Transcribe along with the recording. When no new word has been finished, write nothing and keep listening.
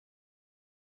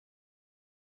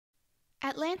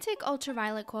Atlantic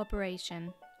Ultraviolet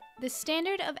Corporation, the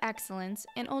standard of excellence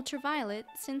in ultraviolet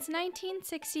since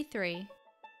 1963.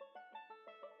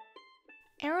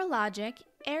 AeroLogic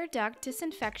Air Duct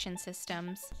Disinfection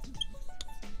Systems.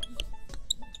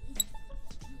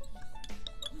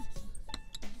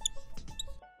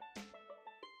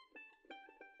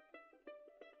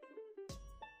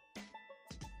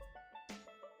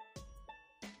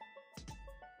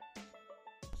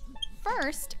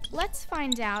 First, let's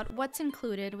find out what's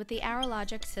included with the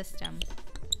AeroLogic system.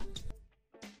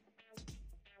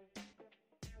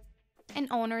 An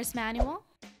owner's manual,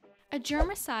 a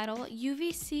germicidal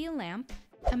UVC lamp,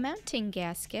 a mounting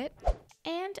gasket,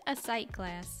 and a sight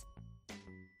glass.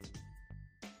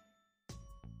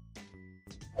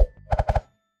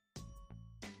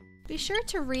 Be sure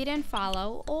to read and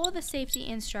follow all the safety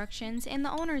instructions in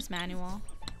the owner's manual.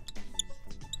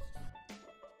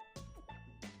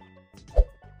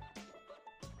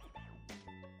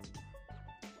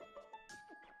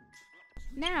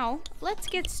 Now, let's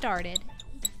get started.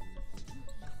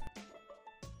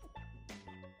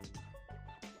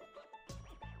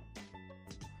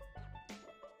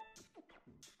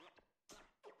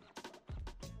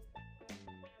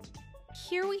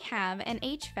 Here we have an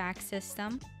HVAC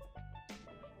system,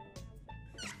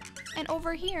 and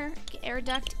over here, air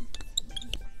duct.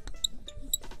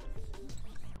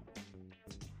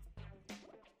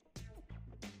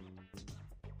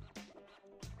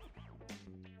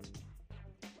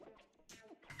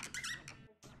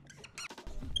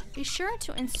 Be sure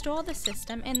to install the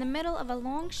system in the middle of a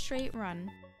long straight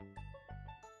run.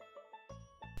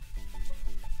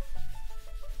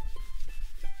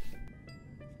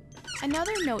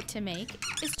 Another note to make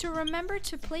is to remember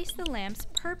to place the lamps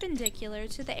perpendicular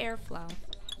to the airflow.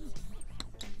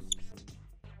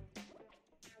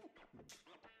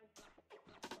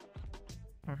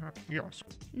 Yes.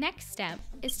 Next step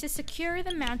is to secure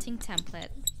the mounting template.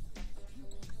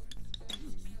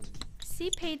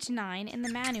 See page 9 in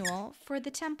the manual for the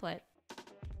template.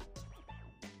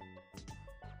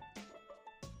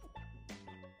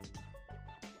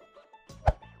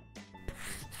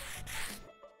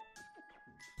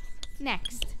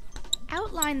 Next,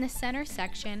 outline the center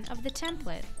section of the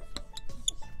template.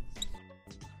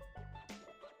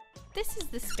 This is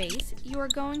the space you are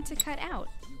going to cut out.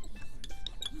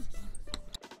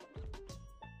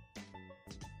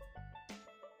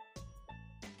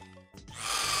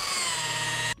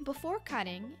 Before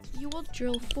cutting, you will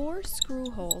drill 4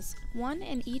 screw holes, 1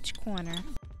 in each corner.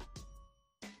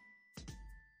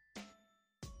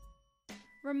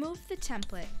 Remove the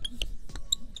template.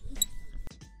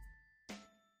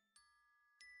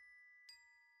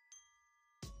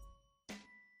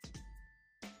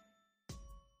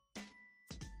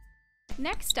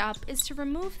 Next up is to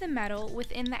remove the metal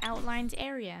within the outlined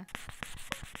area.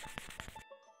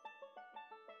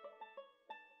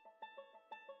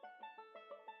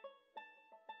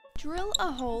 Drill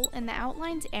a hole in the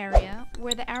outlined area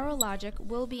where the AeroLogic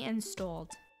will be installed.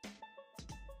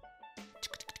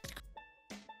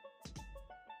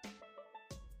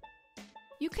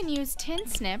 You can use tin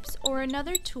snips or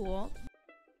another tool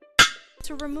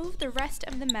to remove the rest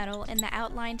of the metal in the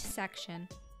outlined section.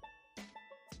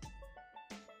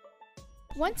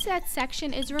 Once that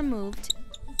section is removed,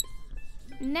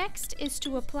 next is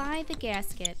to apply the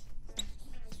gasket.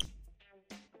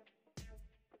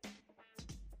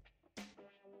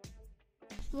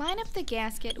 Line up the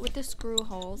gasket with the screw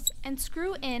holes and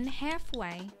screw in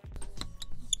halfway.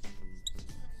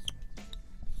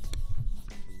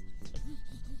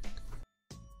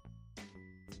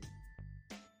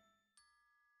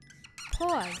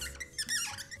 Pause.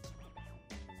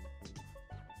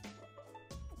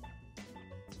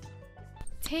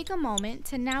 Take a moment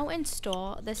to now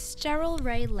install the sterile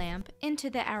ray lamp into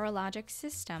the AeroLogic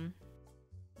system.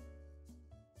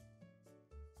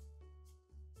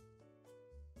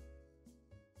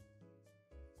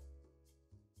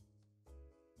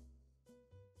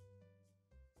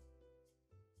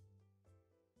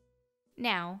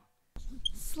 Now,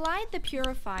 slide the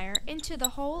purifier into the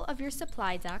hole of your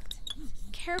supply duct,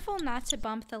 careful not to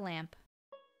bump the lamp.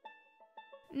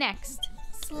 Next,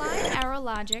 slide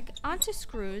AeroLogic onto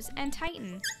screws and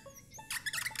tighten.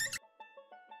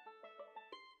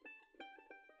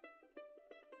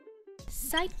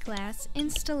 Sight glass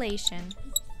installation.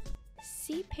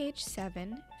 See page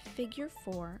 7, figure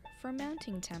 4 for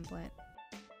mounting template.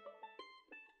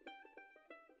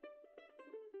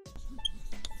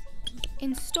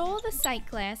 Install the sight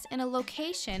glass in a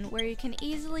location where you can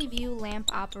easily view lamp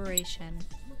operation.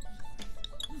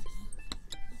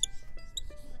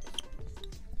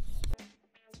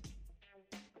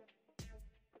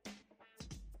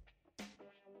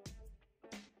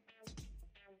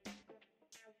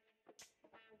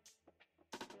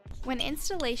 When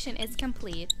installation is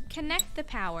complete, connect the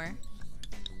power.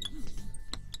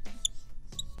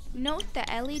 Note the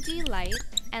LED light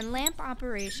and lamp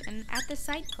operation at the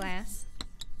sight glass.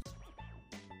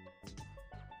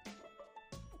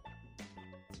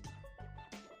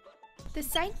 The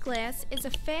sight glass is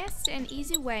a fast and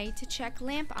easy way to check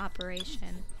lamp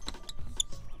operation.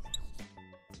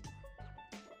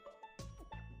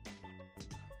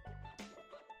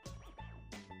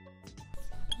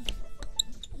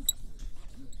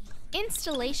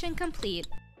 Installation complete.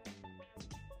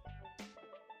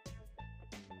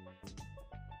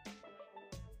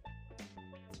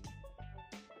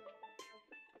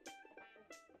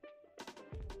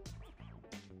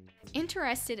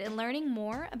 Interested in learning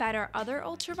more about our other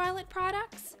ultraviolet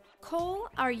products? Call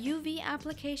our UV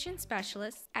application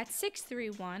specialist at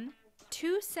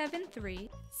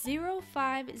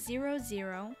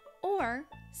 631-273-0500 or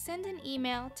send an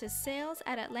email to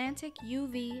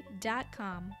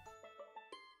sales@atlanticuv.com.